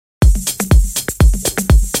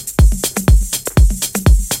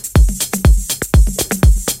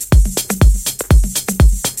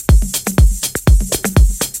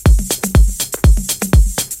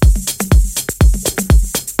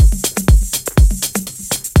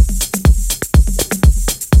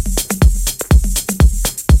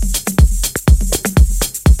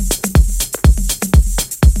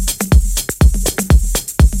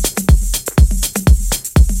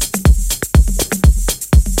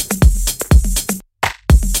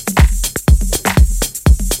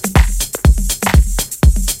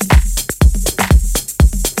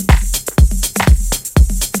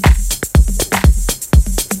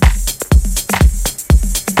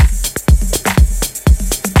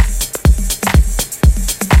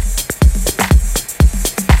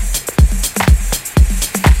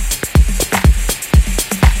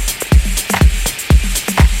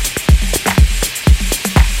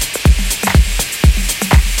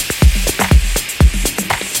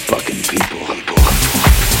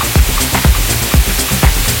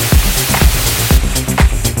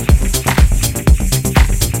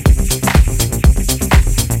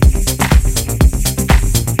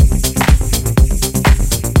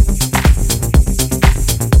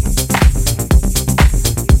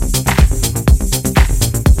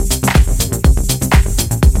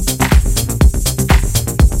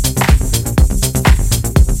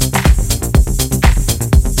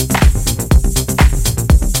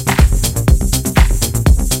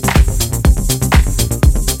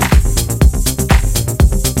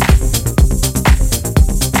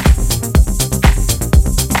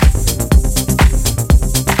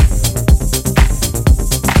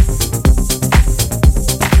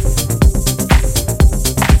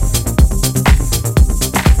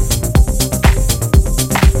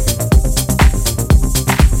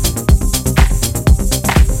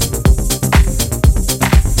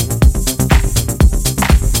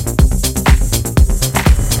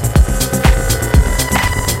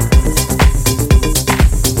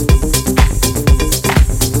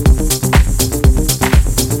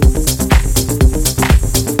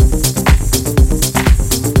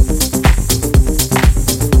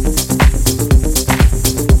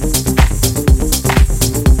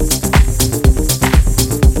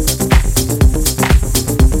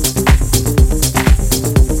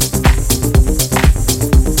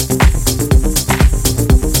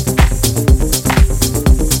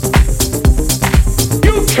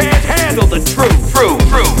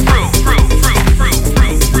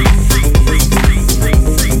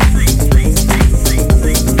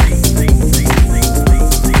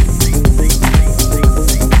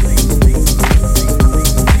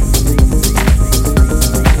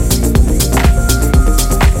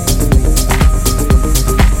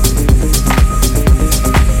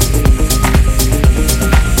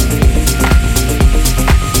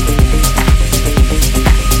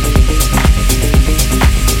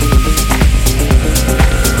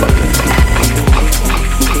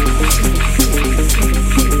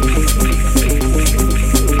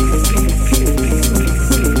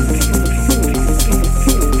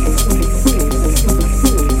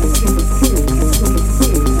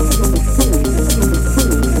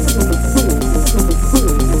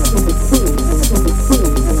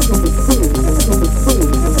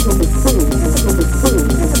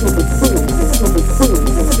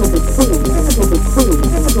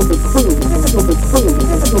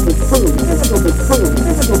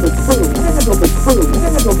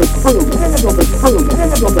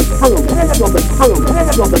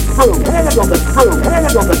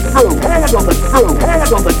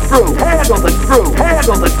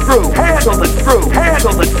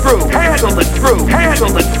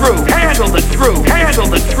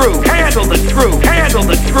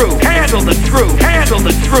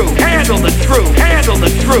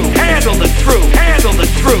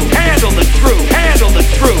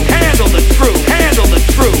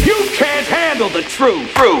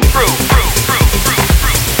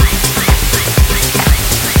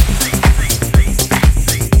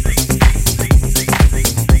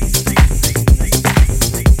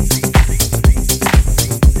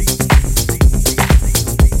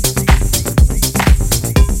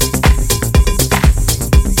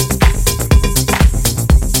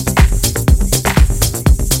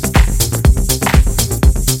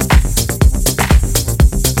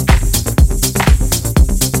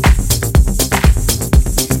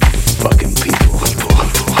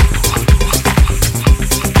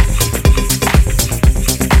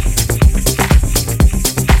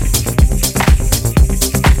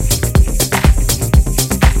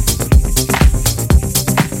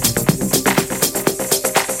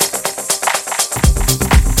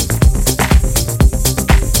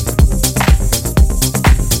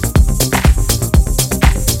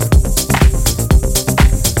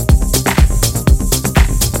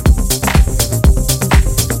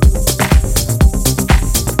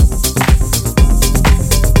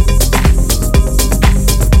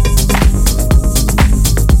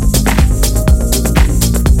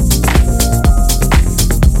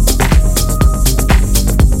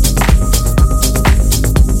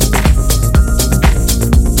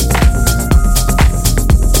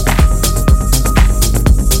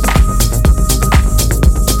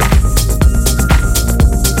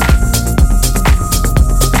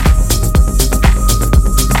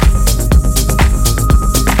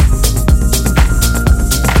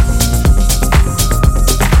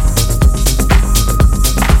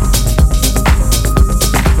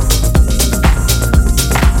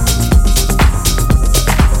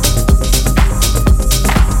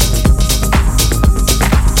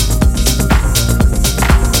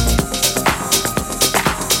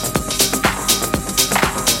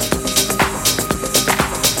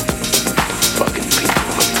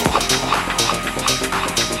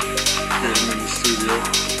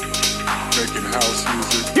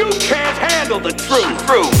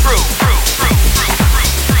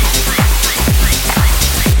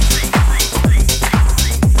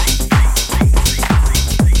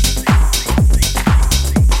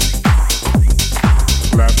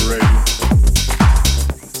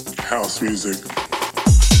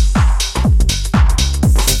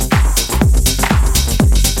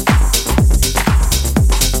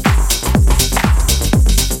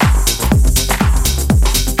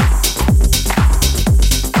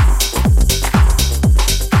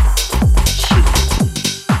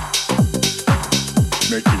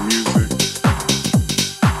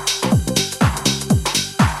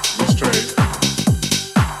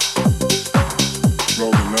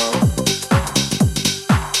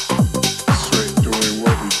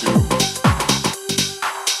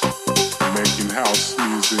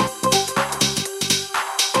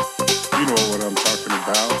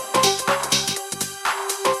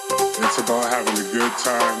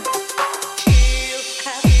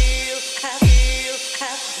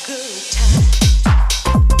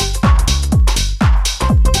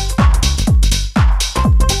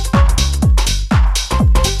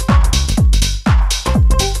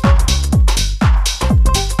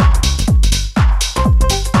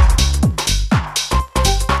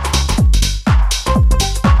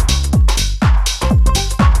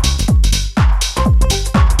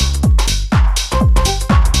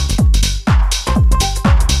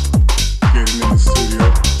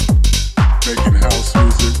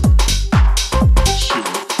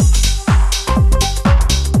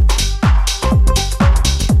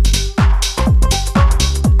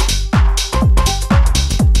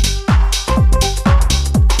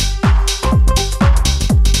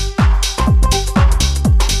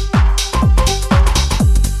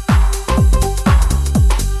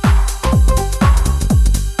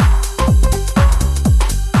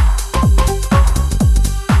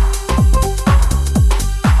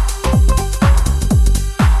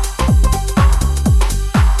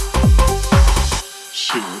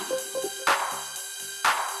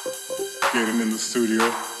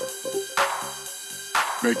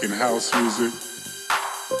making house music,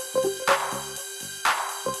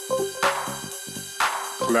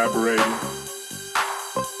 collaborating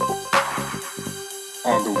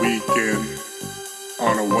on the weekend,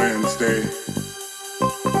 on a Wednesday,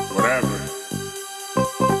 whatever.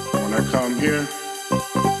 here,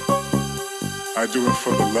 I do it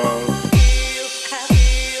for the love.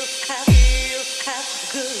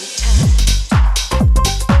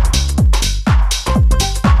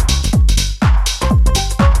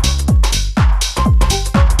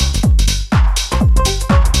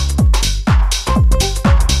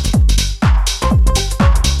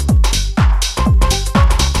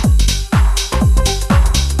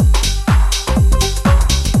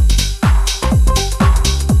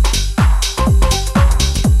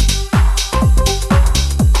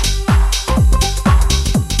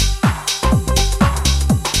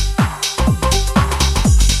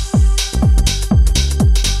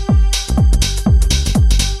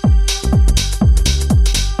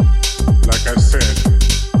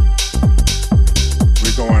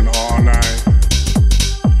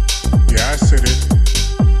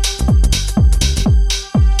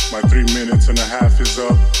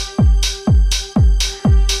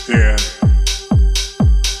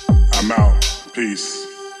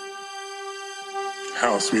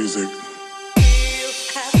 House music.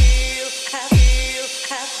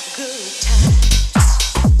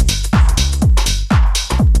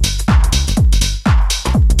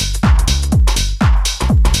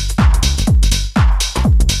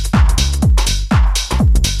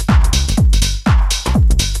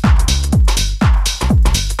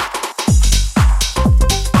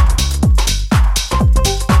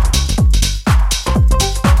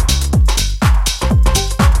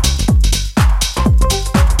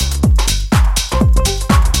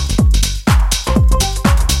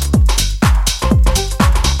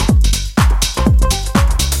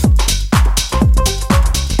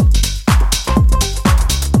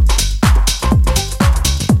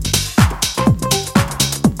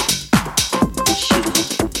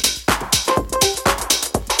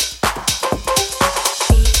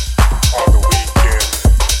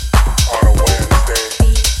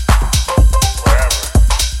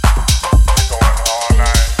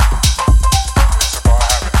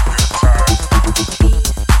 To the beat,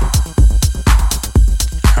 beat, beat,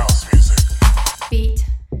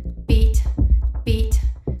 beat,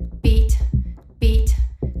 beat, beat, beat, beat,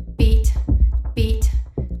 to the beat,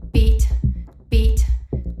 beat, beat,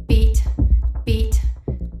 beat,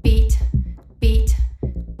 beat, beat, beat,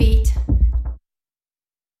 beat,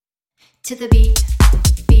 to the beat,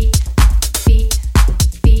 beat, beat,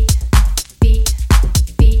 beat, beat, beat,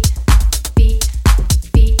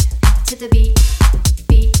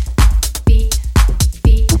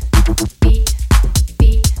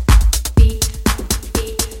 beat,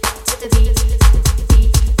 beat,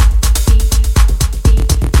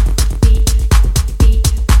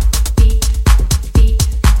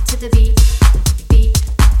 to the beat, beat,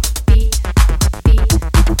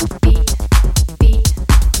 beat,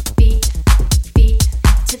 beat, beat, beat, beat.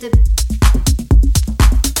 To the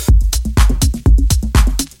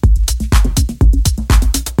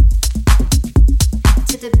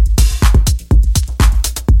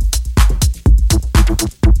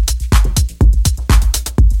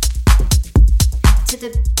to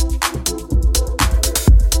the to the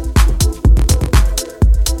beat, beat,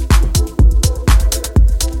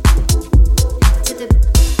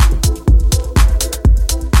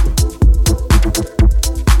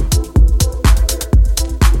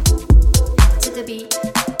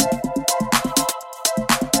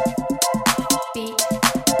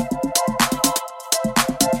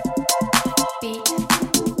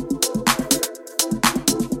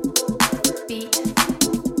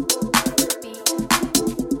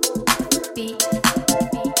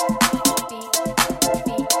 beat,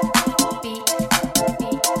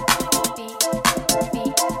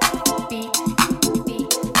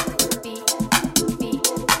 beat, beat,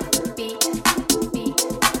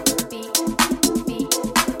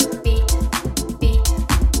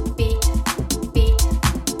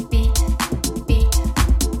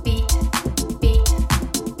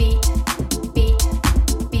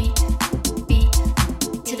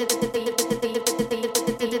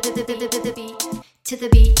 to the beat, beat, beat, beat, beat, beat, beat, beat, to the beat, beat, beat, beat, beat, beat, beat, beat, to the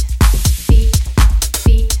beat, beat, beat, beat, beat, beat, beat, beat, to the beat, beat, beat,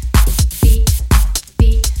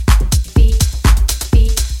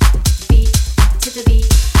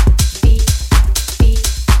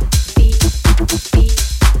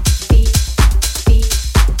 beat,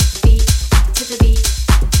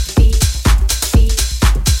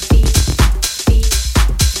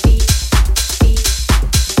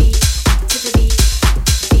 beat,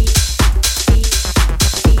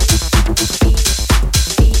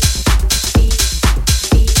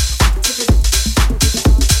 beat, beat.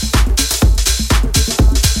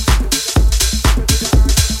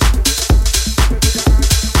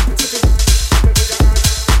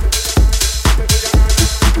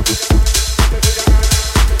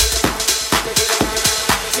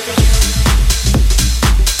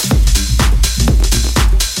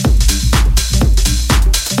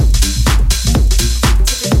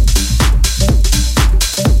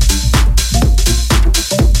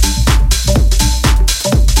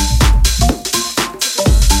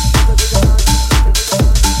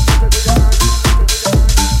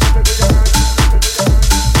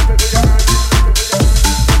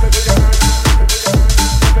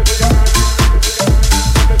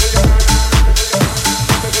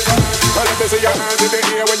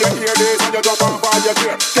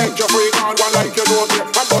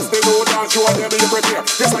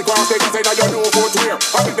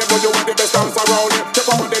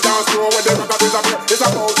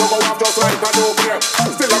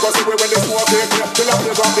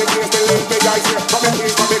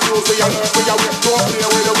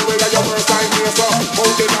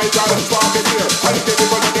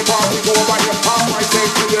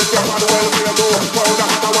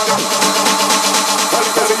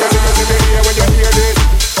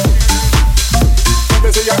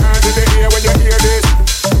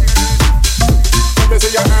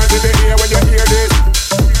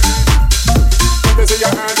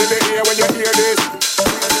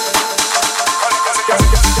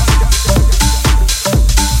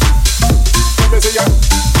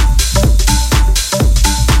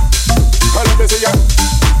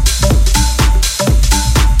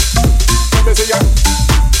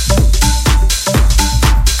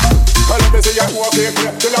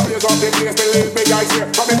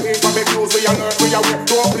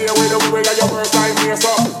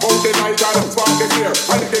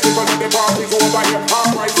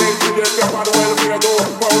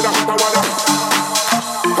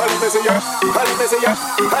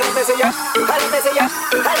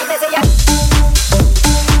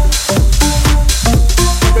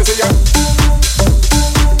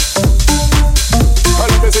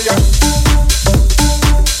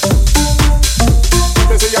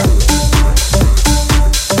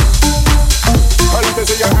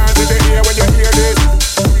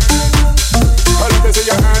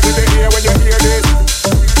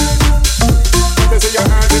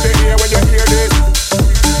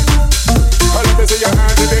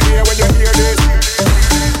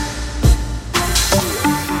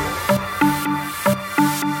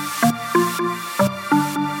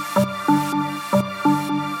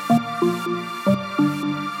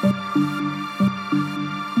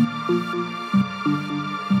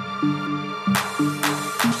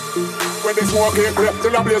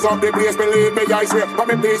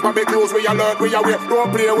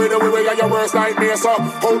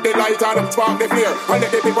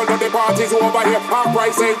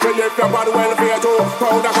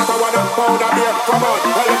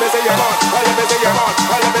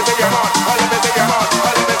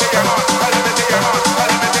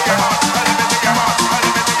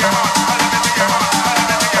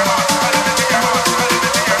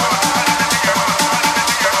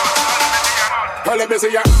 Let me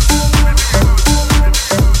see ya.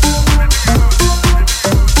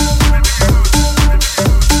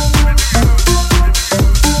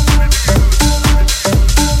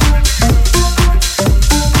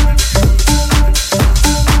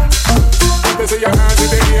 Let me see your hands in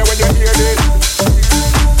the air when you hear this.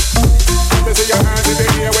 Let me see your hands in the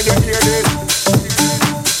air when you hear this.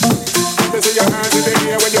 Let me see your hands in the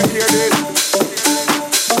air when you hear this.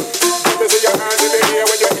 Let me see your hands in the air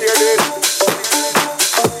when you hear this.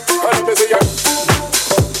 Let me see your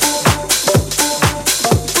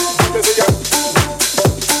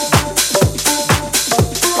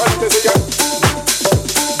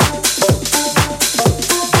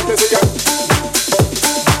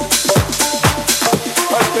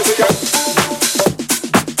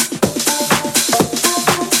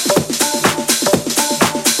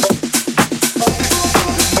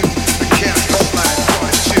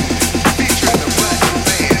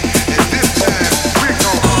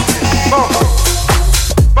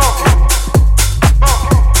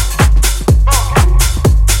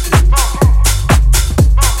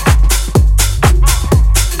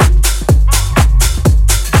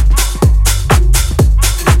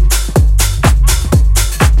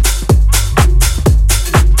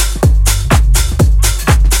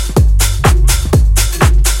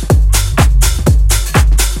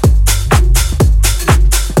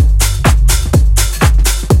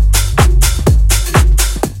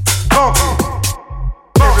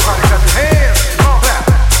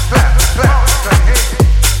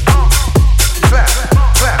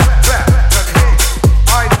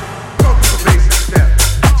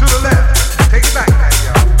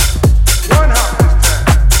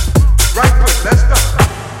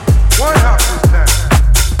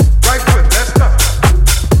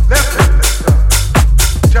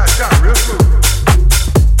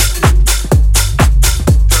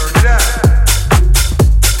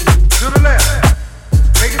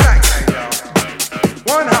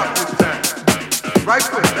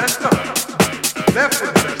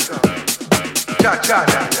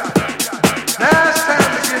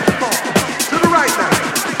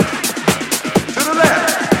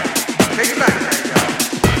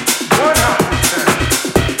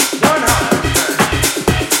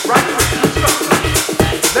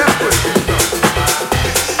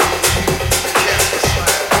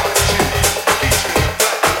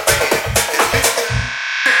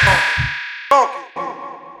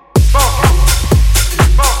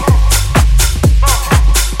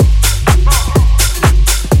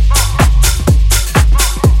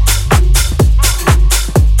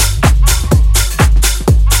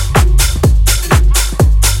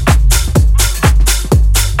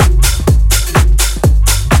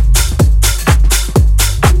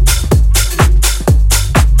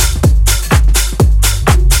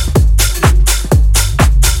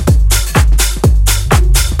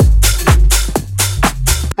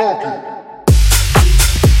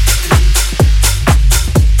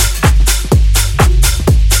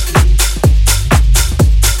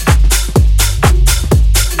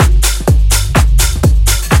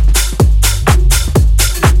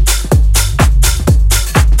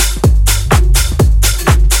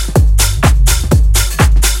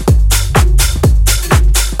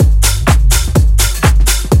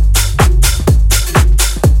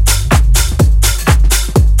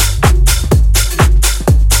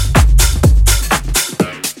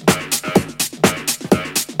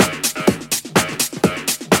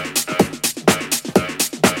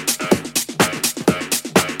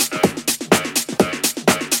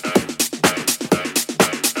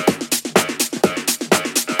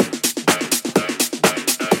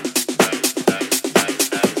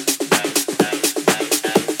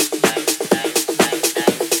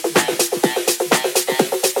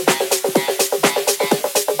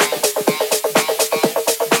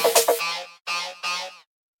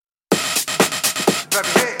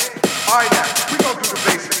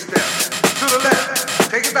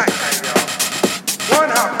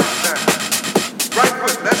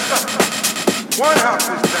One house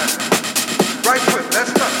this time. Right foot, let's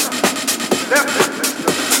stop. Left foot, let's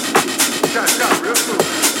stop. Shot, real smooth.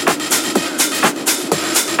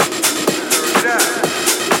 Third it out.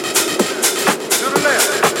 To the left.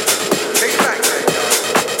 Take it back there,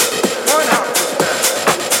 y'all. One house this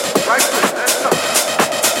time. Right foot, let's stop.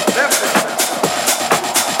 Left foot,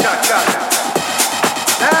 let's stop. Shot.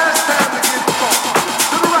 Now it's time to get the ball.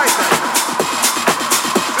 To the right now.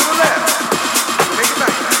 To the left. Take it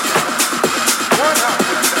back now. One house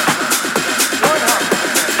this time. One house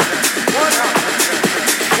this time. One house this time.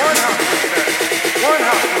 One house this time. One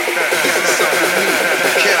house this time. This is something new.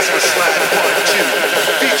 The Casper Slide Part 2,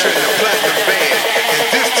 featuring the Platinum Band. And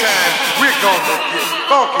this time, We're gonna get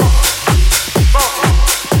funky. Funky.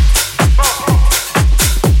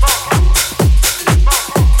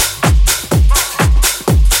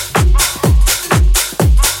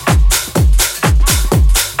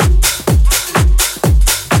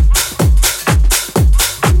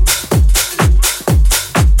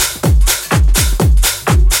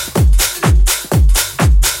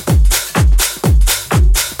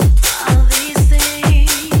 All these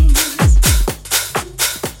things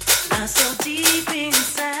are so deep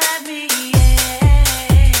inside me.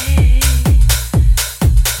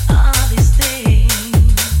 All these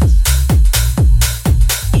things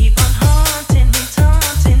keep on haunting me,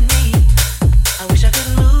 taunting me. I wish I could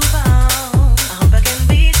move on. I hope I can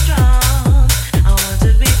be strong. I want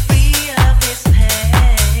to be free of this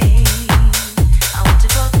pain. I want to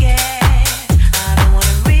forget. I don't want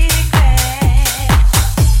to regret.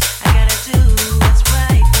 I gotta do what's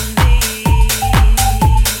right for me.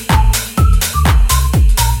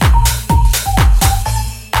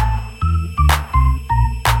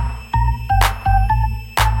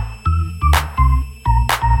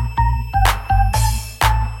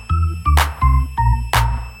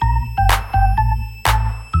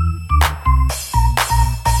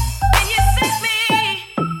 Can you save me?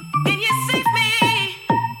 Can you save me?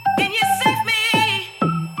 Can you save me?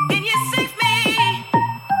 Can you save me?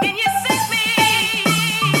 Can you save me?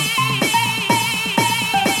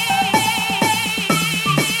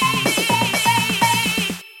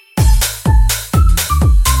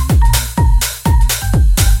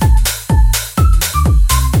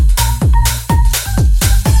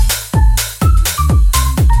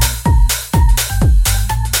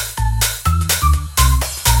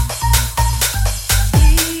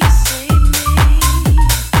 Please save me.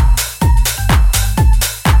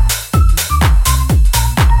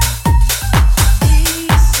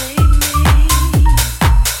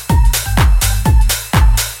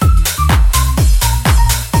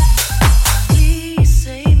 Please save me. Please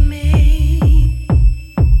save me.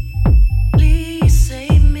 Please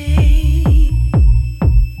save me.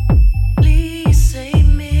 Please save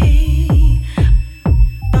me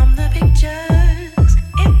from the pictures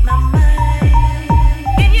in my mind.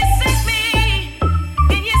 Can you save me?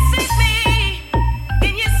 Can you save me?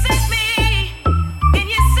 Can you save me? Can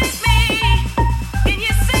you save me? Can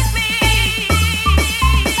you save me?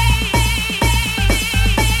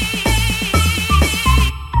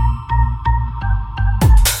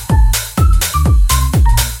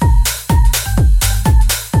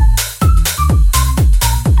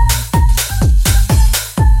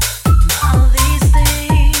 All these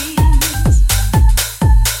things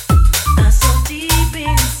are so deep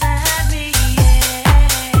inside me.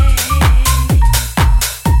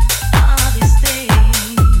 All these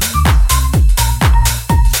things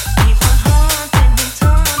keep on haunting me,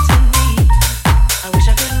 taunting me. I wish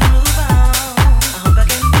I could move on. I hope I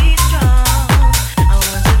can be strong. I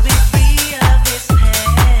want to be free of this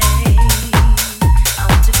pain. I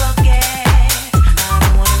want to forget. I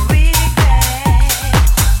don't want to regret.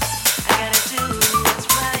 I gotta do what's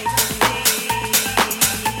right for me.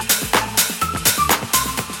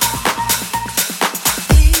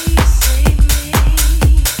 Please save me.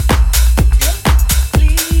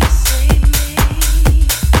 Please save me.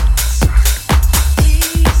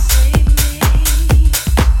 Please save me.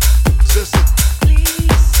 listen,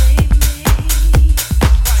 Please save me.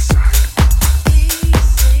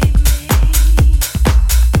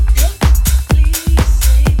 Please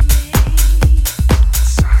save me.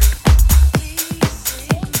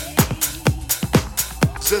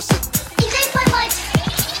 listen.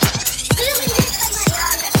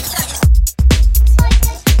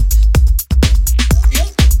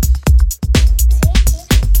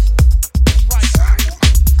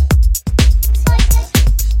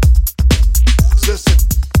 Listen.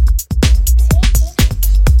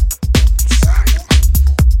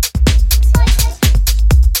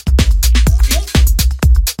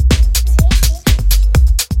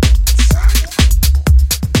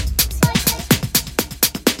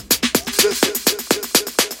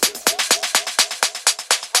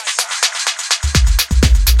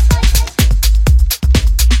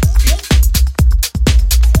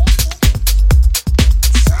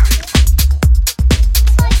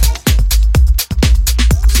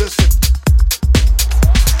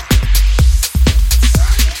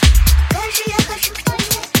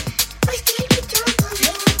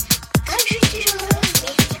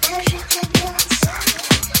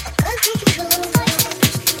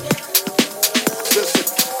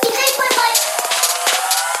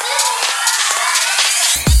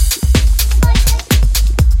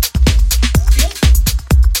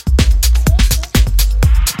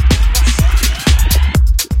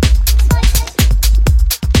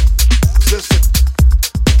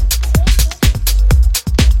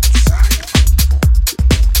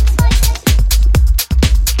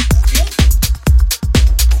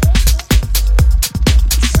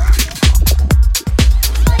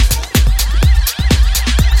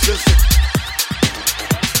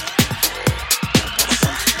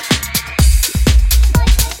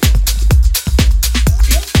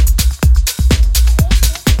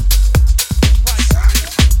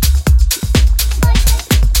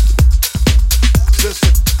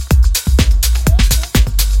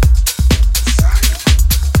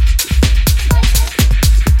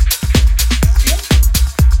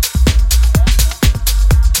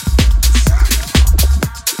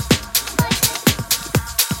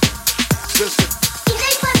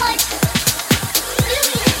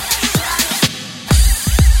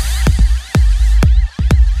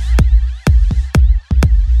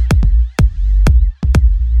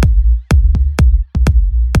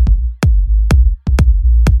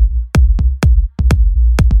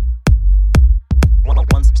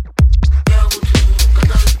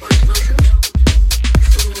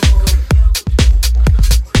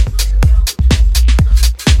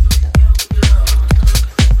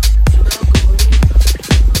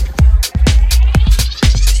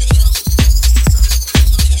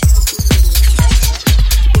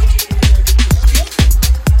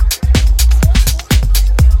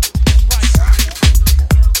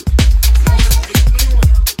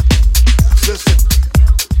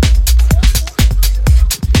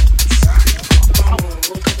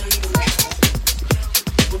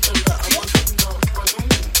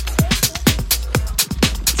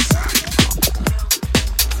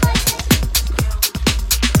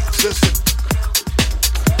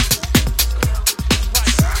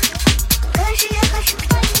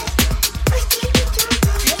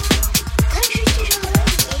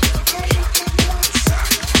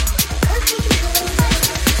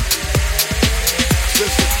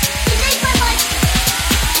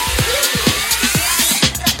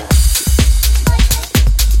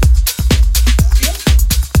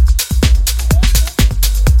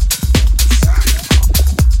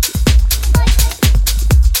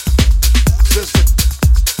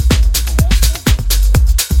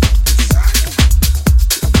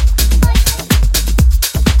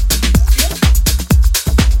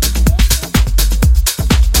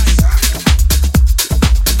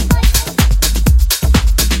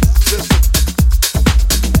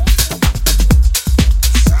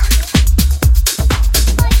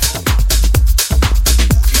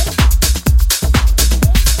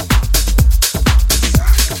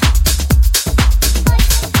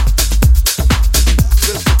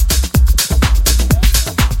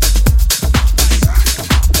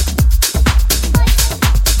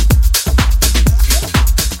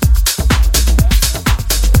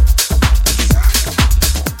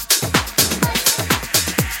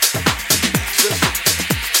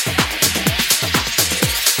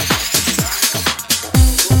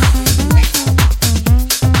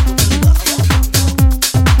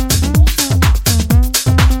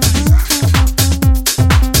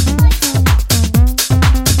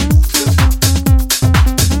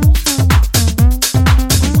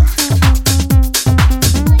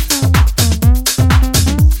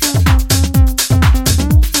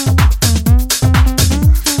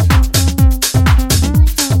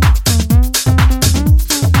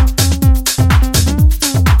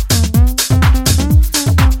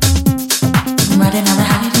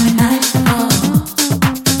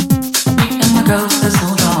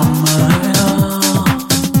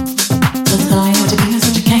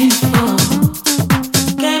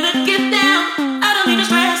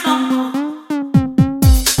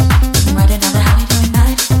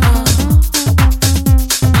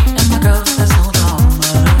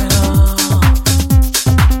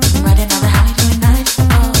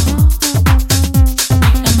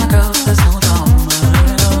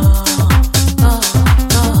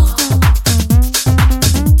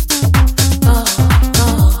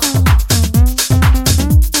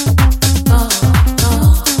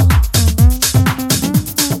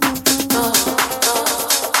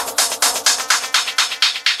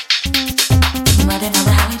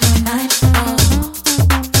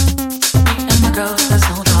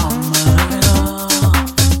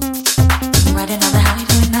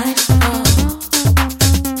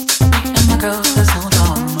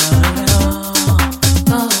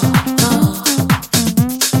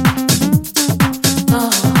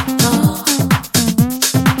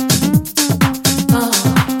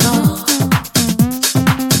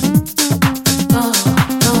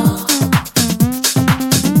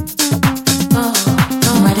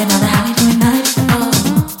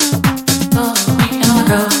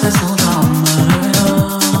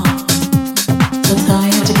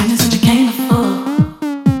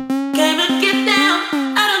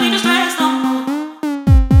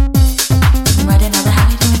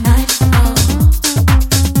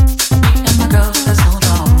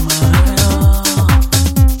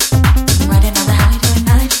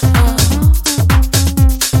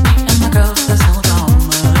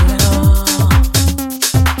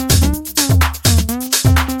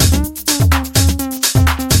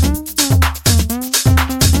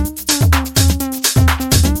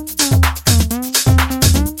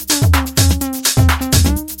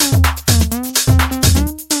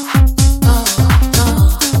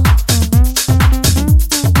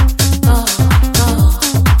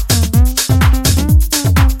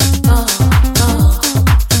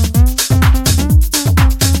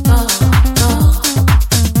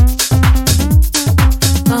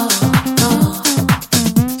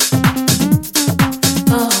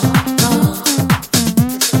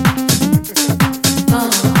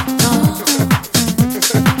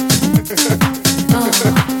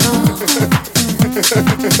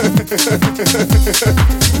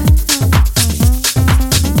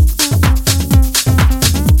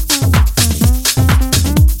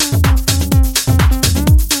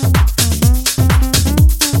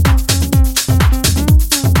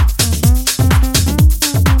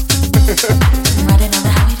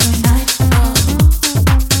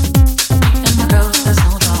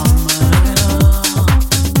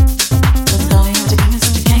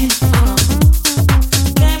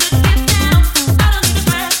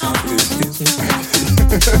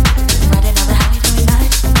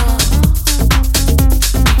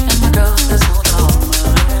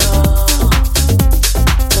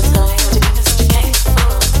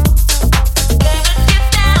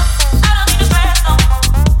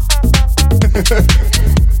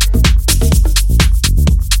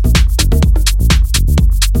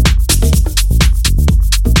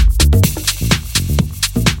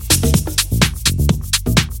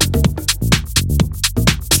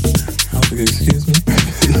 Excuse me?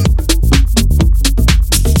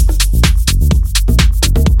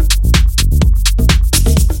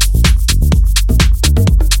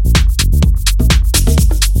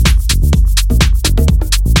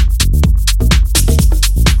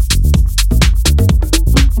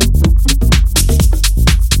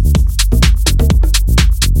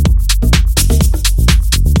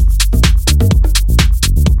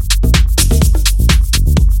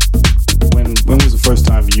 When was the first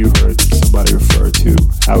time you heard somebody refer to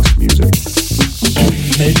house music?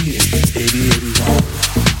 Maybe 80, 81,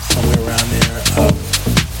 somewhere around there.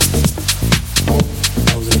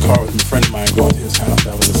 I was in the car with a friend of mine going to his house.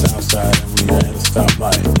 I was on the south side, and we had a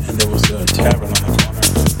stoplight, and there was a tavern on the corner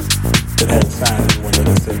that had a sign in the window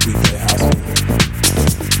that said, "We play house music."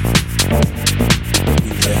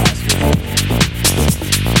 We play house music.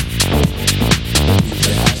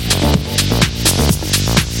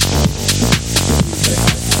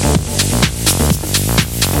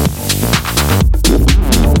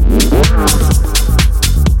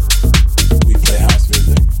 We play house music. We play house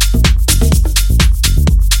music.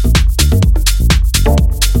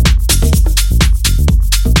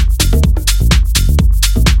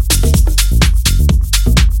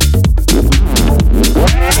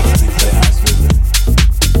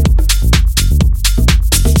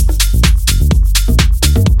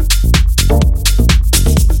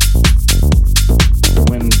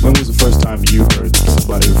 When was the first time you heard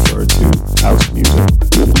somebody refer to house music?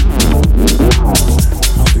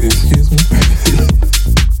 Excuse me?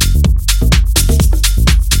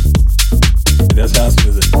 That's house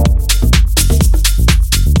music.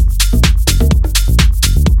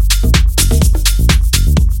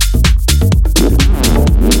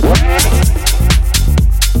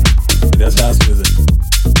 That's house music.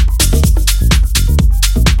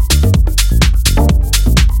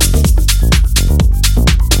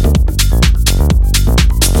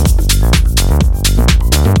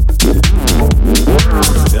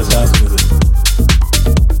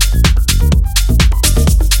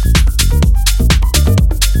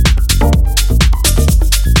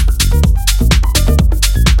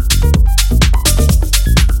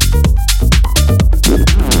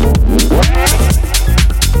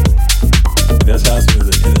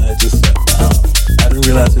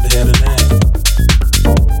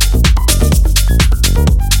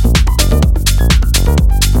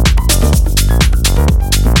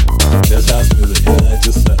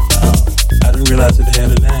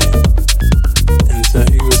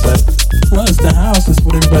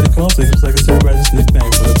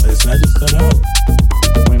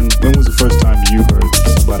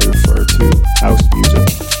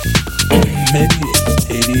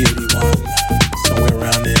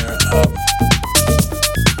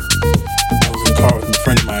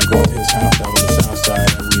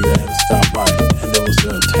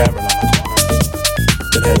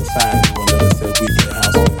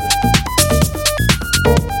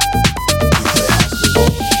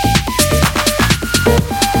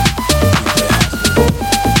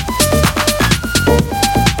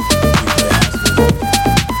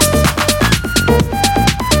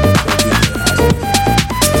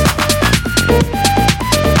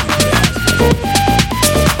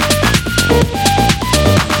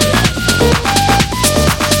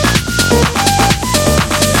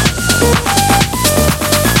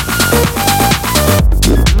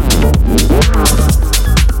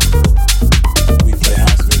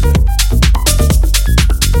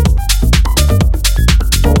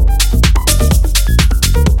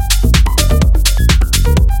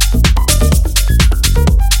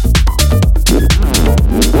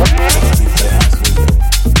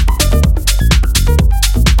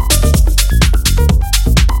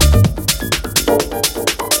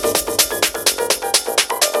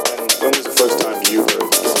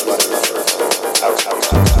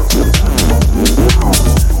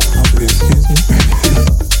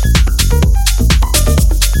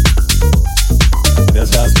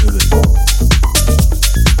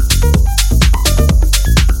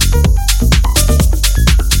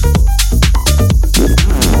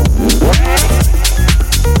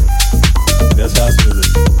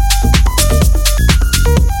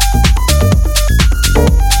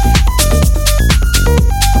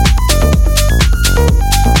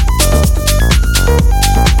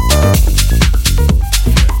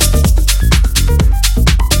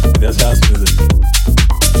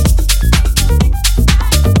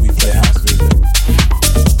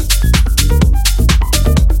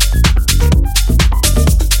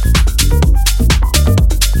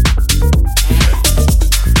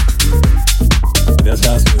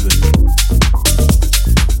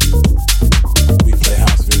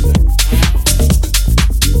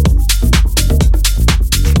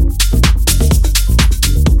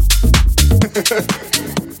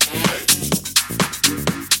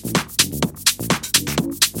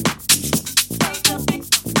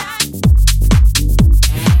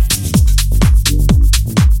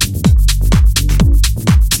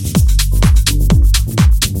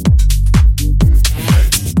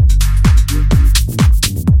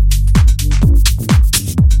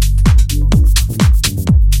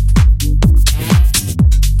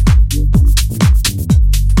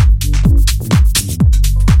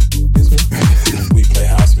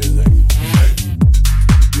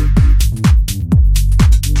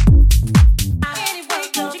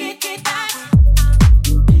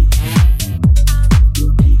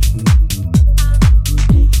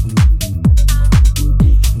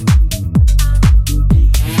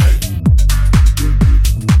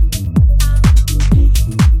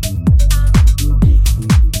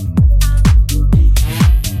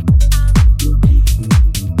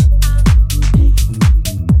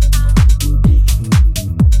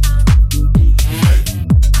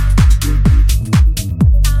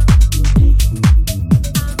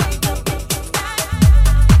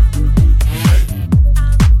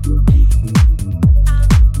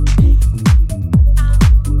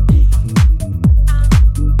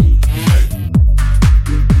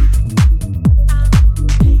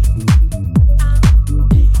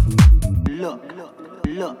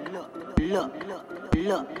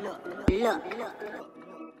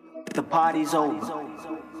 party's over.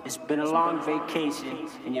 It's been a long vacation,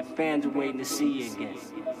 and your fans are waiting to see you again.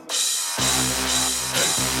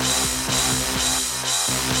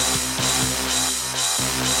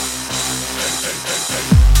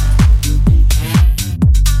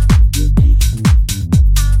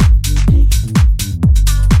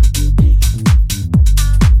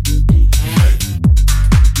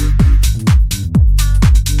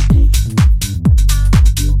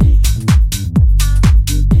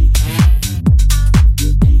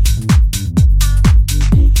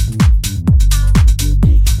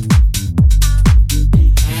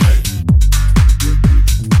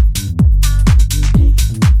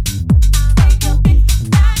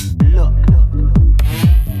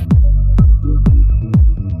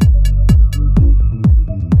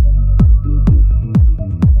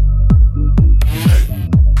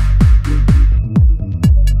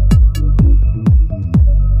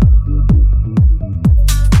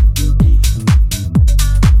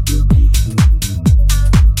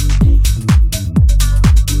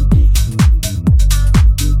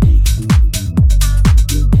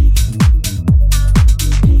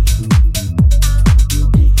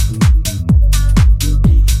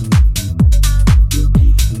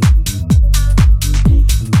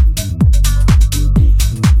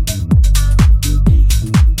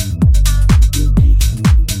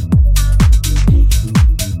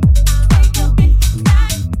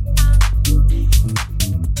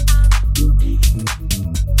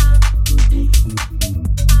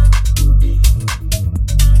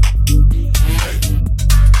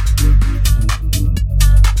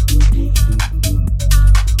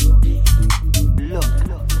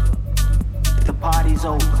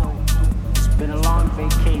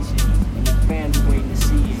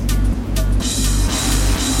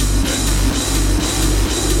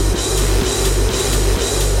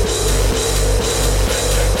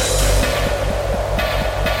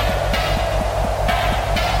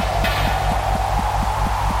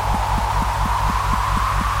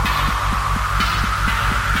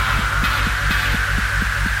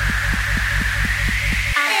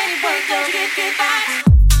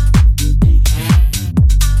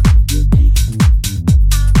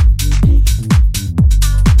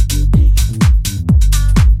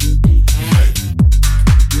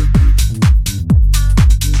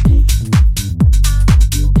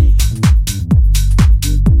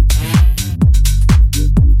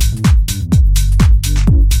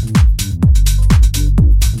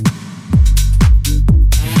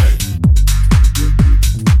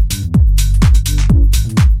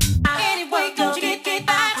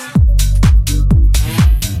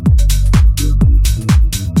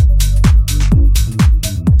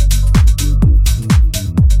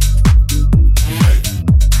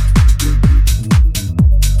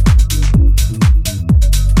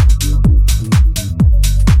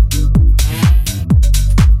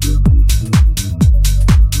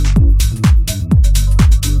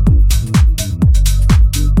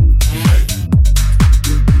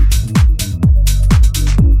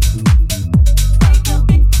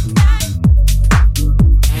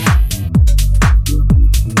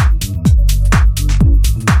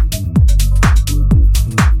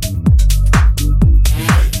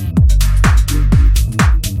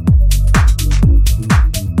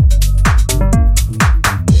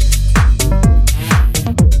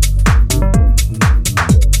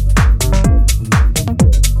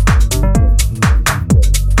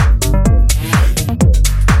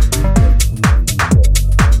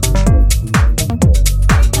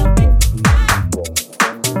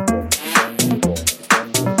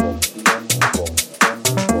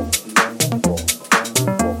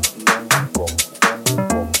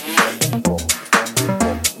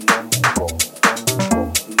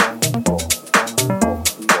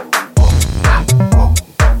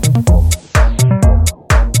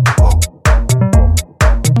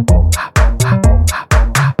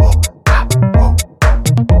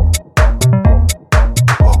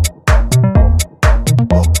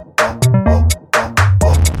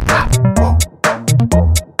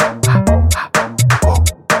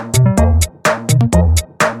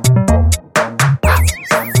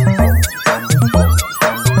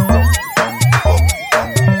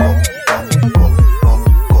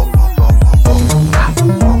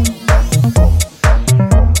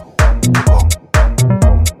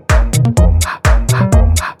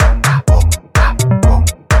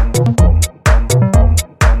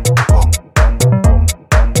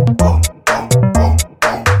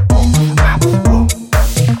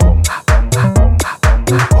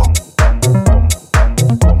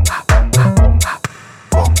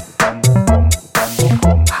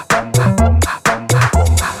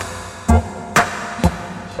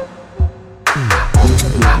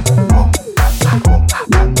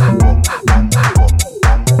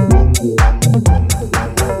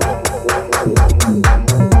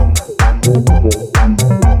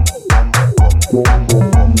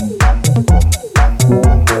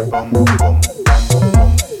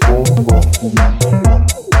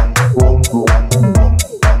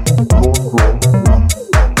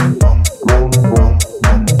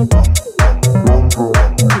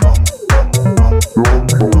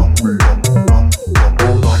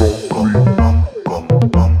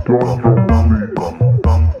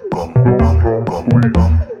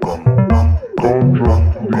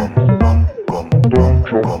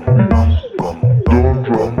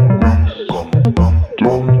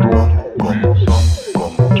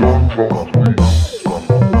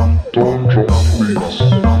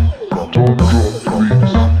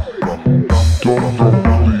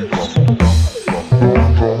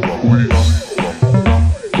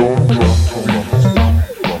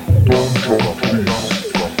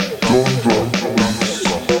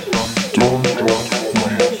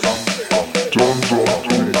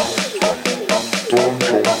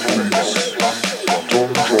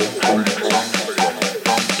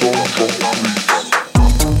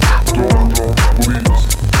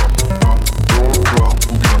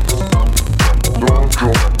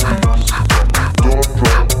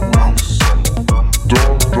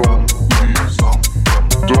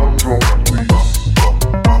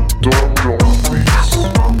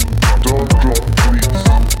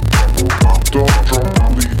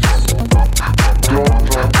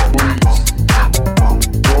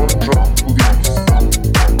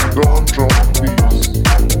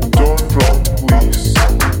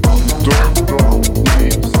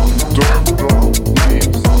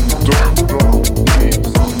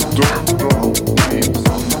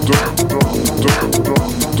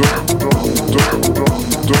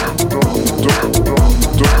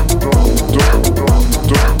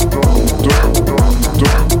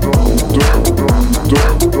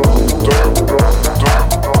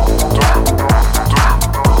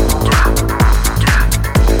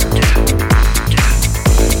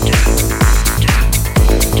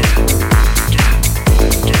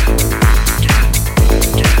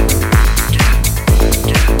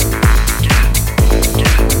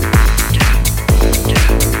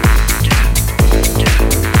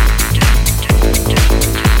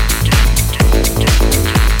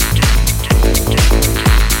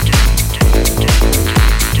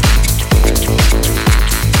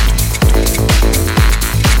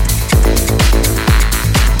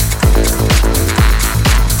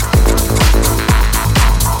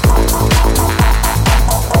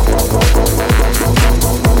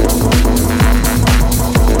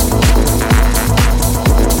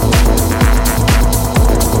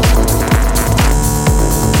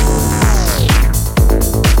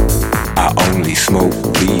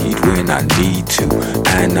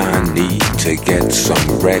 I need to get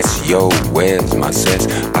some rest. Yo, where's my sense?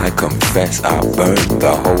 I confess I burned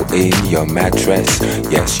the hole in your mattress.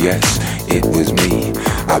 Yes, yes, it was me.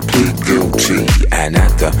 I plead guilty, and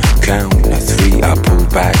at the count of three, I pull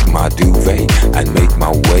back my duvet and make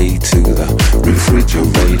my way to the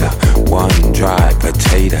refrigerator. One dry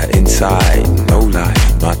potato inside, no lie,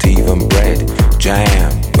 not even bread.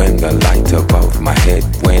 Jam when the light above my head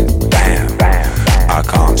went bam. I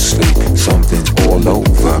can't sleep, something's all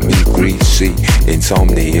over me, greasy.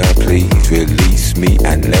 Insomnia, please release me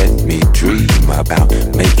and let me dream about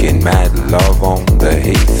making mad love on the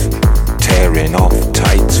heath, tearing off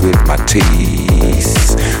tights with my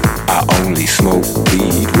teeth. I only smoke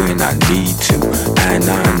weed when I need to, and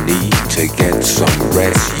I need to get some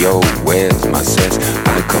rest. Yo, where's my sense?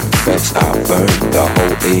 I confess I burned the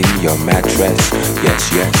hole in your mattress.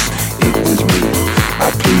 Yes, yes, it was me. I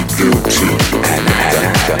plead guilty, and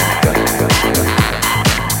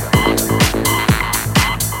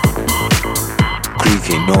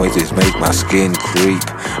creaky noises make my skin creep.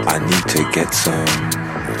 I need to get some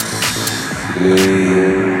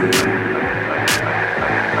sleep.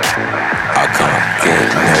 I can't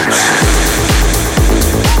get no sleep.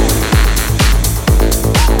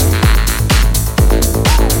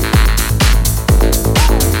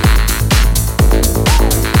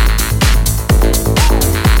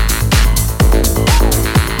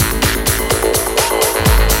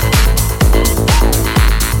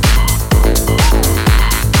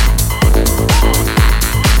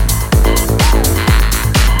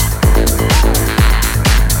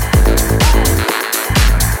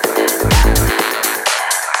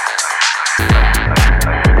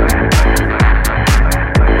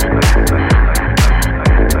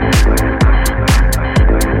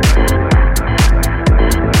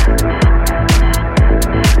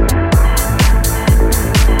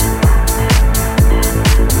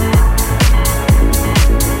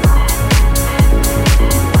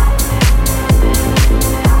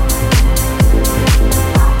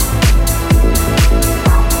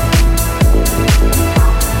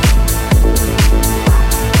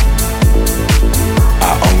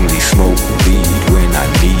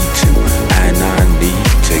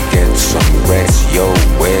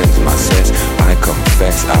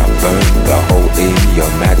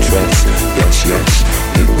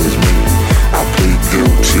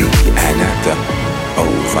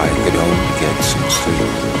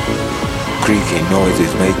 Creaky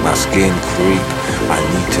noises make my skin creep. I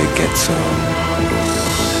need to get some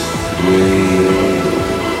sleep.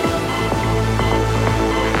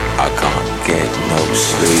 I can't get no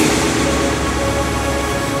sleep.